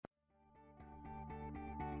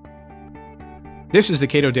This is the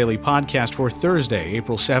Cato Daily Podcast for Thursday,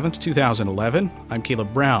 April 7th, 2011. I'm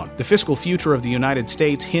Caleb Brown. The fiscal future of the United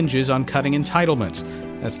States hinges on cutting entitlements.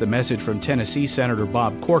 That's the message from Tennessee Senator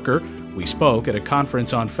Bob Corker. We spoke at a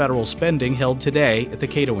conference on federal spending held today at the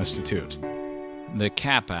Cato Institute. The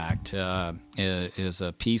CAP Act is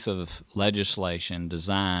a piece of legislation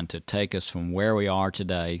designed to take us from where we are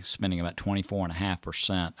today, spending about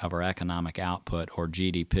 24.5% of our economic output, or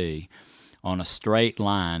GDP, on a straight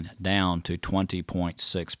line down to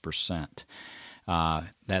 20.6%.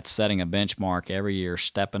 That's setting a benchmark every year,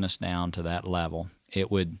 stepping us down to that level. It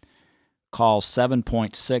would cost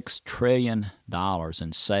 $7.6 trillion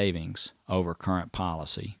in savings over current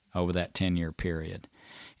policy over that 10-year period,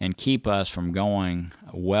 and keep us from going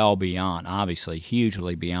well beyond, obviously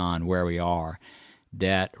hugely beyond where we are,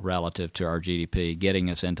 debt relative to our GDP, getting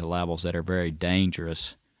us into levels that are very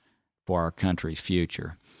dangerous for our country's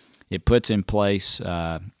future. It puts in place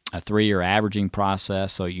a 3-year averaging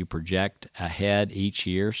process, so you project ahead each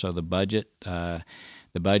year. So the budgets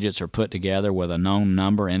are put together with a known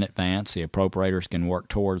number in advance. The appropriators can work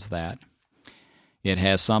towards that. It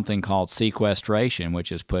has something called sequestration, which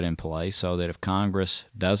is put in place so that if Congress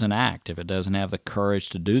doesn't act, if it doesn't have the courage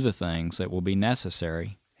to do the things that will be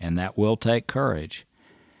necessary, and that will take courage,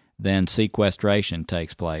 then sequestration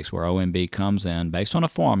takes place, where OMB comes in based on a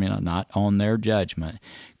formula, not on their judgment,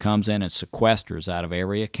 comes in and sequesters out of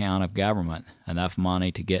every account of government enough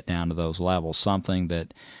money to get down to those levels, something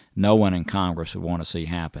that no one in Congress would want to see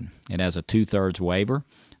happen. It has a 2/3 waiver,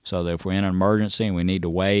 so that if we're in an emergency and we need to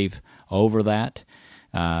waive over that,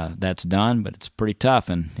 that's done, but it's pretty tough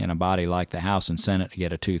in a body like the House and Senate to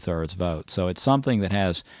get a 2/3 vote. So it's something that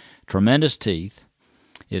has tremendous teeth.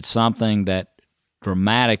 It's something that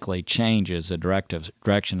dramatically changes the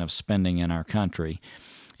direction of spending in our country.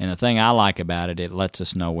 And the thing I like about it, it lets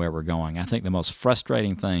us know where we're going. I think the most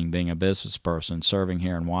frustrating thing, being a business person serving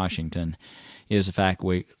here in Washington, is the fact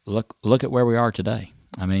we look at where we are today.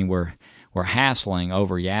 I mean, we're hassling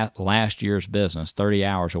over last year's business, 30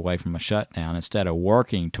 hours away from a shutdown, instead of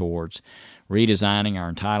working towards redesigning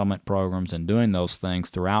our entitlement programs and doing those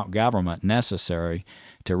things throughout government necessary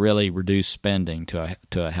to really reduce spending to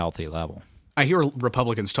a healthy level. I hear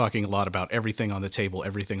Republicans talking a lot about everything on the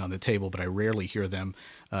table, but I rarely hear them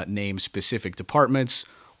name specific departments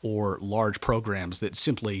or large programs that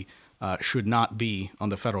simply should not be on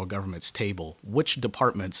the federal government's table. Which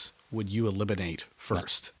departments would you eliminate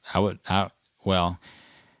first? Well,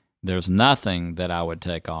 there's nothing that I would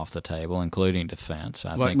take off the table, including defense.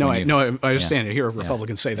 I understand. I hear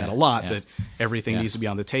Republicans say that a lot, that everything needs to be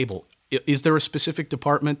on the table. Is there a specific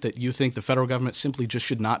department that you think the federal government simply just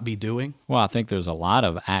should not be doing? Well, I think there's a lot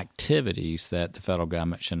of activities that the federal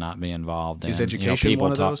government should not be involved in. Is education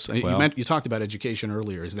one of those? You talked about education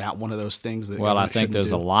earlier. Is that one of those things that I think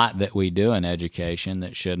there's a lot that we do in education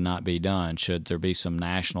that should not be done. Should there be some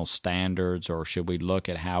national standards, or should we look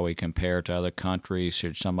at how we compare to other countries?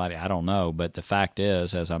 Should somebody, I don't know. But the fact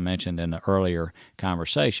is, as I mentioned in the earlier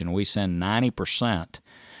conversation, we send 90%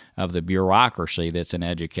 of the bureaucracy that's in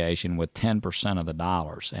education with 10% of the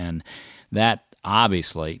dollars. And that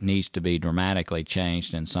obviously needs to be dramatically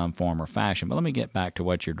changed in some form or fashion. But let me get back to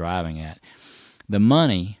what you're driving at. The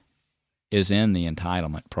money is in the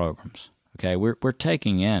entitlement programs. Okay, we're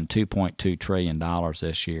taking in $2.2 trillion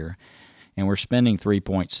this year, and we're spending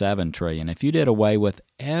 $3.7 trillion. If you did away with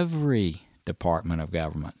every department of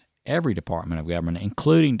government,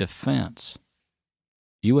 including defense,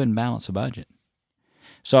 you wouldn't balance the budget.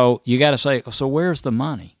 So you got to say, so where's the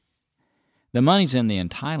money? The money's in the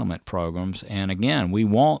entitlement programs, and again, we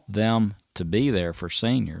want them to be there for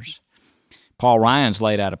seniors. Paul Ryan's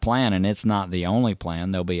laid out a plan, and it's not the only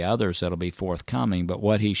plan. There'll be others that'll be forthcoming, but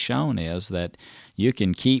what he's shown is that you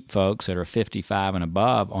can keep folks that are 55 and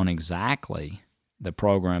above on exactly the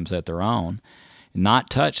programs that they're on,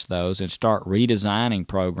 not touch those, and start redesigning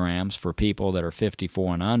programs for people that are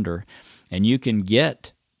 54 and under, and you can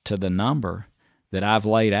get to the number that I've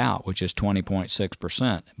laid out, which is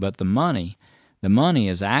 20.6%. But the money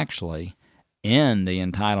is actually in the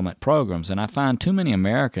entitlement programs. And I find too many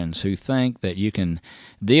Americans who think that you can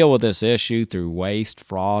deal with this issue through waste,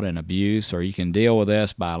 fraud, and abuse, or you can deal with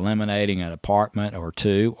this by eliminating a department or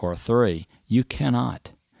 2 or 3. You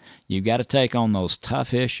cannot. You've got to take on those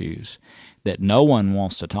tough issues that no one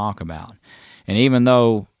wants to talk about. And even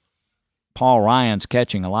though Paul Ryan's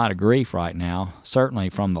catching a lot of grief right now, certainly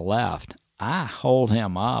from the left, I hold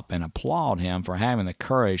him up and applaud him for having the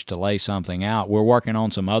courage to lay something out. We're working on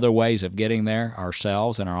some other ways of getting there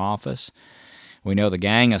ourselves in our office. We know the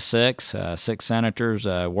Gang of Six senators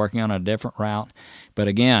working on a different route. But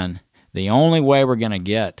again, the only way we're going to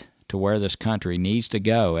get to where this country needs to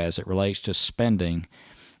go as it relates to spending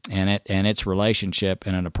and its relationship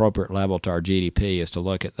at an appropriate level to our GDP is to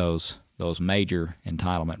look at those major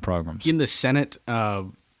entitlement programs. In the Senate,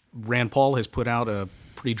 Rand Paul has put out a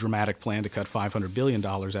pretty dramatic plan to cut $500 billion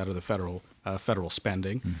out of the federal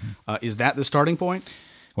spending. Mm-hmm. Is that the starting point?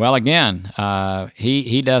 Well, again,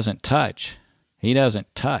 he doesn't touch the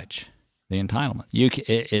entitlement.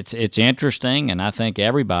 It's interesting, and I think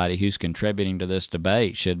everybody who's contributing to this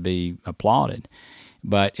debate should be applauded.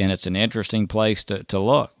 And it's an interesting place to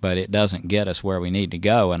look, but it doesn't get us where we need to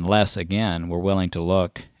go unless, again, we're willing to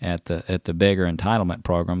look at the bigger entitlement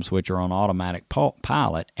programs, which are on automatic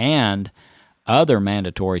pilot, and other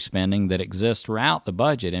mandatory spending that exists throughout the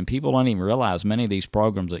budget. And people don't even realize many of these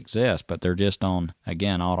programs exist, but they're just on,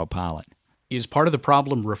 again, autopilot. Is part of the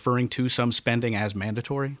problem referring to some spending as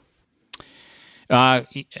mandatory? I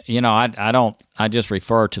just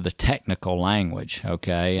refer to the technical language,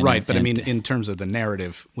 okay? Right, but I mean, in terms of the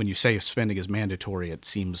narrative, when you say spending is mandatory, it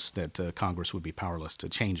seems that Congress would be powerless to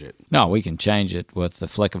change it. No, we can change it with the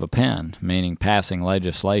flick of a pen, meaning passing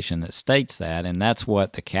legislation that states that, and that's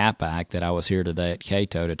what the CAP Act that I was here today at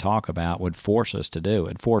Cato to talk about would force us to do.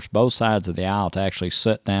 It'd force both sides of the aisle to actually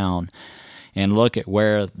sit down and look at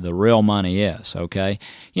where the real money is, okay?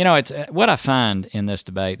 It's what I find in this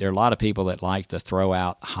debate, there are a lot of people that like to throw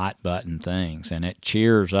out hot-button things, and it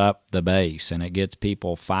cheers up the base, and it gets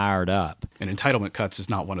people fired up. And entitlement cuts is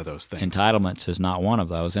not one of those things. Entitlements is not one of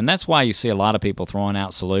those, and that's why you see a lot of people throwing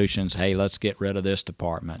out solutions, hey, let's get rid of this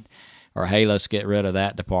department, or hey, let's get rid of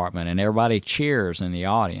that department, and everybody cheers in the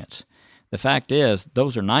audience. The fact is,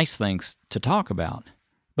 those are nice things to talk about,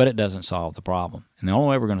 but it doesn't solve the problem. And the only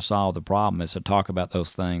way we're going to solve the problem is to talk about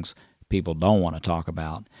those things people don't want to talk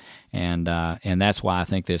about. And that's why I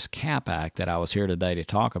think this CAP Act that I was here today to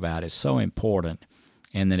talk about is so important,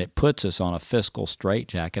 and that it puts us on a fiscal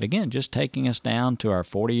straitjacket. Again, just taking us down to our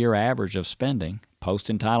 40-year average of spending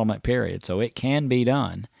post-entitlement period. So it can be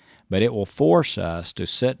done, but it will force us to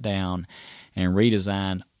sit down and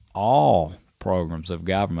redesign all programs of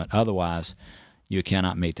government. Otherwise, you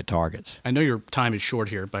cannot meet the targets. I know your time is short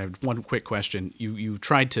here, but I have one quick question. You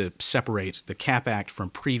tried to separate the CAP Act from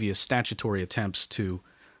previous statutory attempts to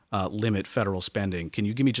limit federal spending. Can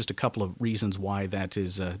you give me just a couple of reasons why that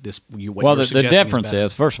is the difference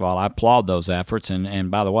is, first of all, I applaud those efforts,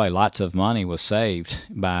 and by the way, lots of money was saved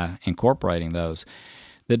by incorporating those.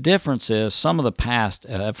 The difference is some of the past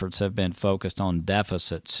efforts have been focused on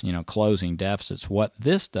deficits, closing deficits. What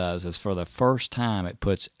this does is for the first time it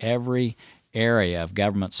puts every area of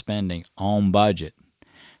government spending on budget,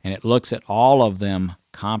 and it looks at all of them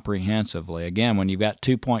comprehensively. Again, when you've got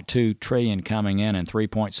 $2.2 trillion coming in and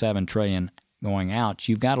 $3.7 trillion going out,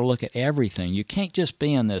 you've got to look at everything. You can't just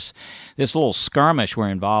be in this little skirmish we're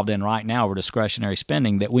involved in right now over discretionary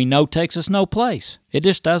spending that we know takes us no place. It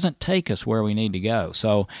just doesn't take us where we need to go.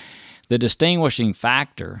 So the distinguishing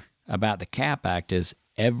factor about the CAP Act is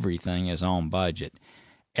everything is on budget.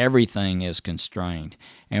 Everything is constrained.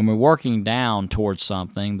 And we're working down towards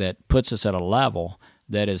something that puts us at a level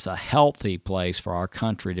that is a healthy place for our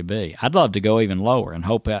country to be. I'd love to go even lower and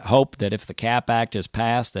hope that if the CAP Act is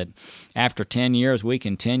passed, that after 10 years we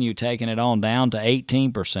continue taking it on down to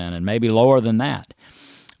 18% and maybe lower than that.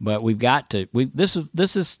 But we've got to. This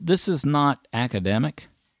is not academic.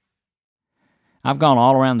 I've gone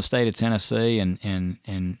all around the state of Tennessee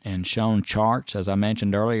and shown charts. As I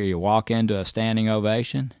mentioned earlier, you walk into a standing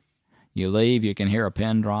ovation, you leave, you can hear a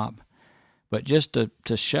pin drop. But just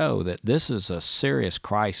to show that this is a serious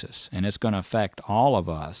crisis and it's going to affect all of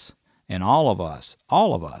us, and all of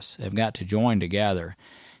us have got to join together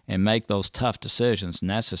and make those tough decisions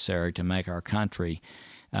necessary to make our country,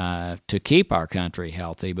 to keep our country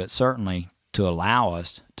healthy, but certainly to allow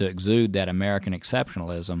us to exude that American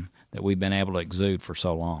exceptionalism that we've been able to exude for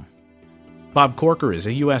so long. Bob Corker is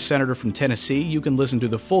a U.S. Senator from Tennessee. You can listen to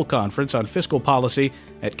the full conference on fiscal policy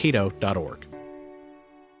at cato.org.